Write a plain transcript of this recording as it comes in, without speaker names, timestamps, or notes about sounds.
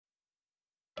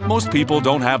Most people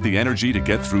don't have the energy to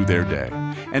get through their day.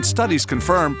 And studies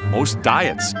confirm most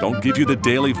diets don't give you the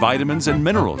daily vitamins and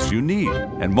minerals you need.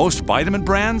 And most vitamin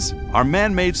brands are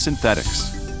man-made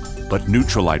synthetics. But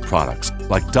Nutrilite products,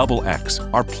 like Doble X,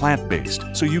 are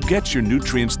plant-based, so you get your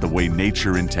nutrients the way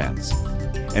nature intends.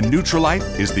 And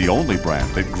Nutrilite is the only brand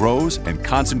that grows and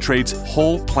concentrates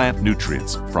whole plant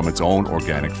nutrients from its own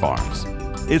organic farms.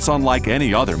 It's unlike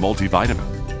any other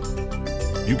multivitamin.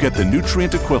 You get the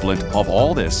nutrient equivalent of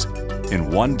all this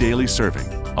in one daily serving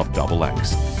of Doble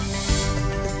X.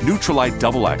 Nutrilite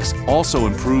Doble X also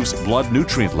improves blood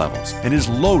nutrient levels and is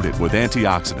loaded with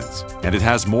antioxidants. And it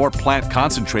has more plant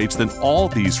concentrates than all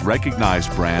these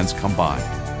recognized brands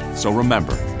combined. So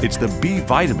remember, it's the B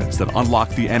vitamins that unlock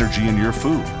the energy in your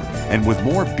food. And with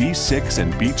more B6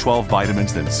 and B12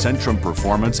 vitamins than Centrum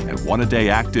Performance and One A Day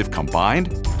Active combined,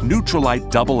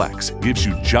 Nutrilite Doble X gives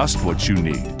you just what you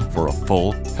need for a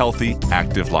full, healthy,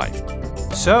 active life.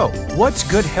 So, what's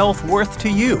good health worth to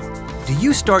you? Do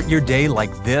you start your day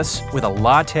like this, with a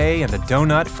latte and a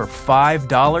donut for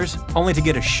 $5, only to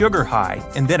get a sugar high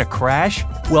and then a crash?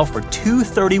 Well, for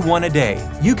 $2.31 a day,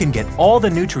 you can get all the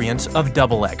nutrients of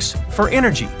Doble X for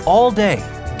energy all day,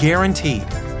 guaranteed.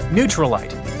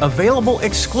 Nutrilite, available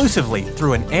exclusively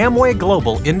through an Amway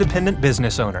Global independent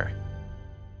business owner.